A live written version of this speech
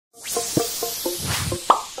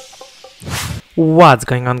What's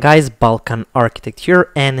going on, guys? Balkan Architect here,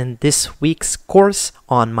 and in this week's course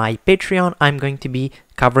on my Patreon I'm going to be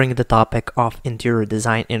covering the topic of interior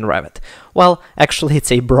design in Revit. Well, actually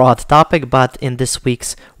it's a broad topic, but in this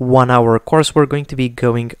week's 1-hour course we're going to be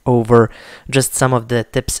going over just some of the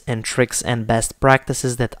tips and tricks and best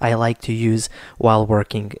practices that I like to use while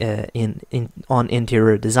working on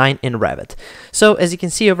interior design in Revit. So as you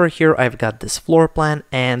can see over here, I've got this floor plan,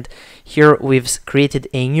 and here we've created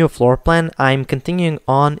a new floor plan. I'm continuing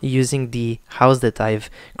on using the house that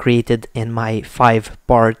I've created in my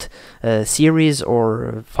 5-part series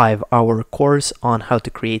or 5-hour course on how to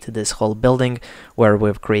create this whole building, where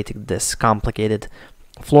we've created this complicated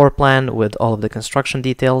floor plan with all of the construction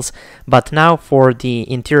details. But now for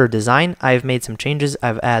the interior design, I've made some changes.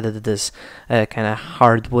 I've added this kind of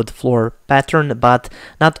hardwood floor pattern, but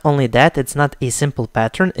not only that, it's not a simple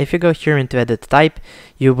pattern. If you go here into edit type,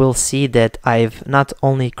 you will see that I've not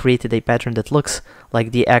only created a pattern that looks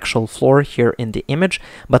like the actual floor here in the image,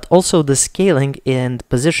 but also the scaling and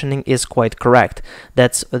positioning is quite correct.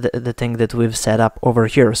 That's the thing that we've set up over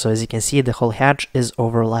here. So as you can see, the whole hatch is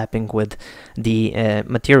overlapping with the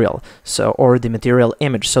material, or the material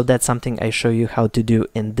image. So that's something I show you how to do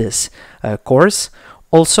in this course.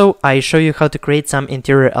 Also, I show you how to create some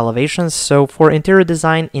interior elevations. So for interior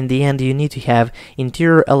design, in the end, you need to have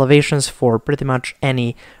interior elevations for pretty much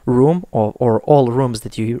any room or all rooms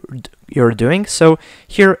that you're doing. So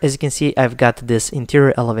here, as you can see, I've got this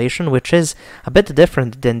interior elevation, which is a bit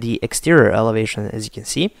different than the exterior elevation, as you can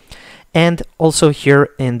see. And also here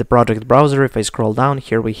in the project browser, if I scroll down,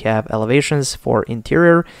 here we have elevations for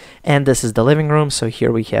interior, and this is the living room. So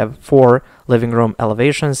here we have 4 living room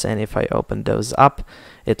elevations, and if I open those up,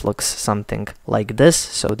 it looks something like this.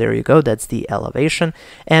 So there you go, that's the elevation.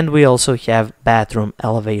 And we also have bathroom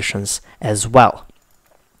elevations as well.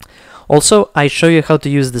 Also, I show you how to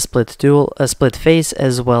use the split tool, split face,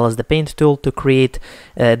 as well as the paint tool to create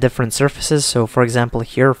different surfaces. So for example,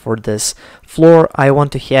 here for this floor, I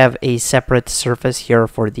want to have a separate surface here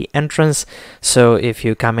for the entrance. So if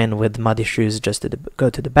you come in with muddy shoes just to go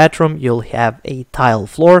to the bathroom, you'll have a tile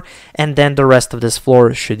floor, and then the rest of this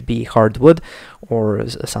floor should be hardwood or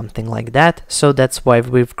something like that. So that's why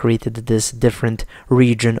we've created this different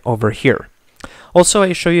region over here. Also,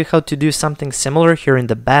 I show you how to do something similar here in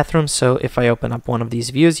the bathroom. So if I open up one of these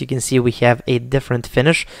views, you can see we have a different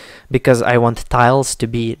finish because I want tiles to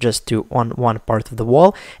be just on one part of the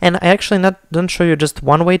wall. And I actually don't show you just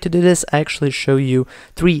one way to do this. I actually show you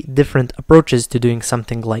 3 different approaches to doing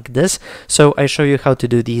something like this. So I show you how to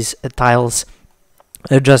do these tiles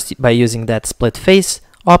just by using that split face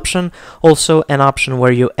option. Also an option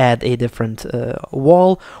where you add a different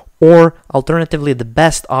wall, or alternatively, the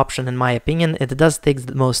best option in my opinion. It does take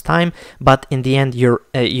the most time, but in the end you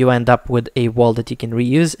end up with a wall that you can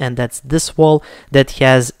reuse, and that's this wall that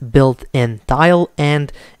has built-in tile,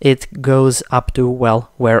 and it goes up to,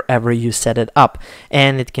 well, wherever you set it up,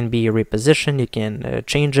 and it can be repositioned. You can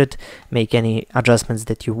change it, make any adjustments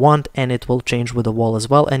that you want, and it will change with the wall as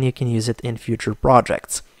well, and you can use it in future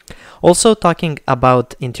projects. Also, talking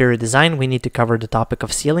about interior design, we need to cover the topic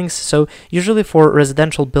of ceilings. So usually for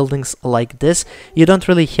residential buildings like this, you don't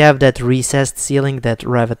really have that recessed ceiling that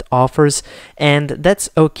Revit offers, and that's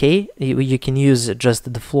okay. You can use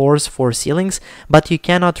just the floors for ceilings, but you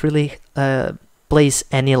cannot really place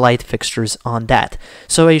any light fixtures on that.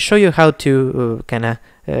 So I show you how to kind of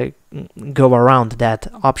go around that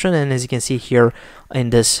option. And as you can see here in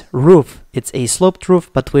this roof, it's a sloped roof,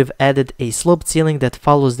 but we've added a sloped ceiling that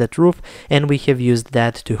follows that roof, and we have used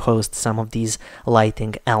that to host some of these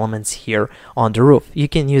lighting elements here on the roof. You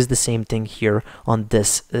can use the same thing here on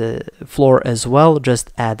this floor as well,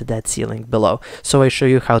 just add that ceiling below. So I show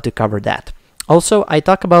you how to cover that. Also, I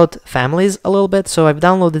talk about families a little bit. So I've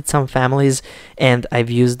downloaded some families and I've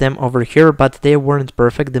used them over here, but they weren't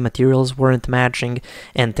perfect. The materials weren't matching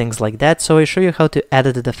and things like that. So I show you how to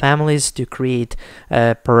edit the families to create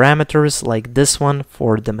parameters like this one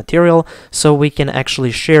for the material. So we can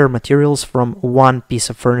actually share materials from one piece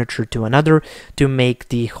of furniture to another to make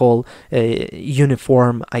the whole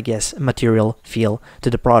uniform, I guess, material feel to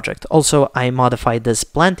the project. Also, I modified this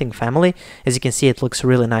planting family. As you can see, it looks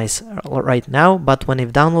really nice right now, but when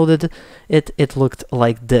I've downloaded it, it looked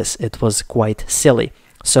like this. It was quite silly.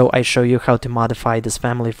 So I show you how to modify this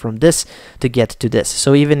family from this to get to this.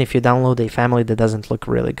 So even if you download a family that doesn't look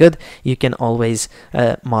really good, you can always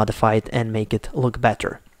modify it and make it look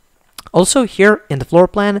better. Also here in the floor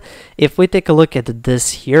plan, if we take a look at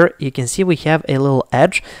this here, you can see we have a little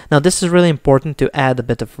edge. Now this is really important to add a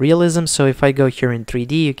bit of realism. So if I go here in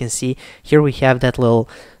 3D, you can see here we have that little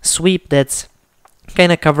sweep that's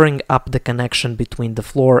kind of covering up the connection between the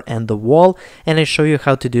floor and the wall, and I show you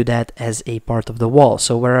how to do that as a part of the wall.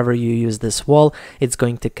 So wherever you use this wall, it's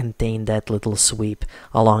going to contain that little sweep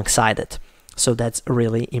alongside it. So that's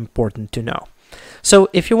really important to know. So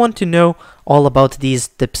if you want to know all about these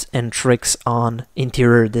tips and tricks on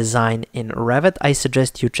interior design in Revit, I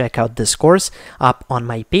suggest you check out this course up on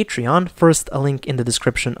my Patreon. First, a link in the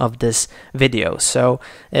description of this video. So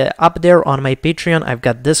up there on my Patreon, I've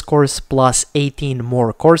got this course plus 18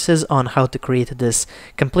 more courses on how to create this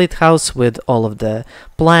complete house with all of the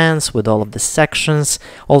plans, with all of the sections.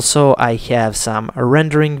 Also, I have some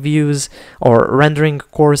rendering views or rendering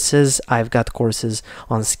courses. I've got courses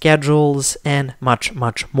on schedules and much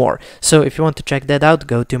more. So if you want to check that out,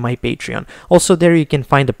 go to my Patreon. Also, there you can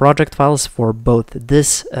find the project files for both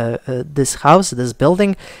this this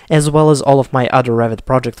building, as well as all of my other Revit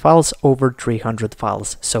project files, over 300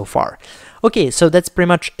 files so far. Okay, so that's pretty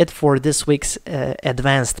much it for this week's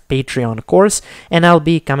advanced Patreon course, and I'll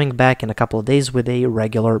be coming back in a couple of days with a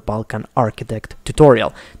regular Balkan Architect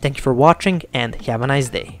tutorial. Thank you for watching and have a nice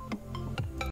day.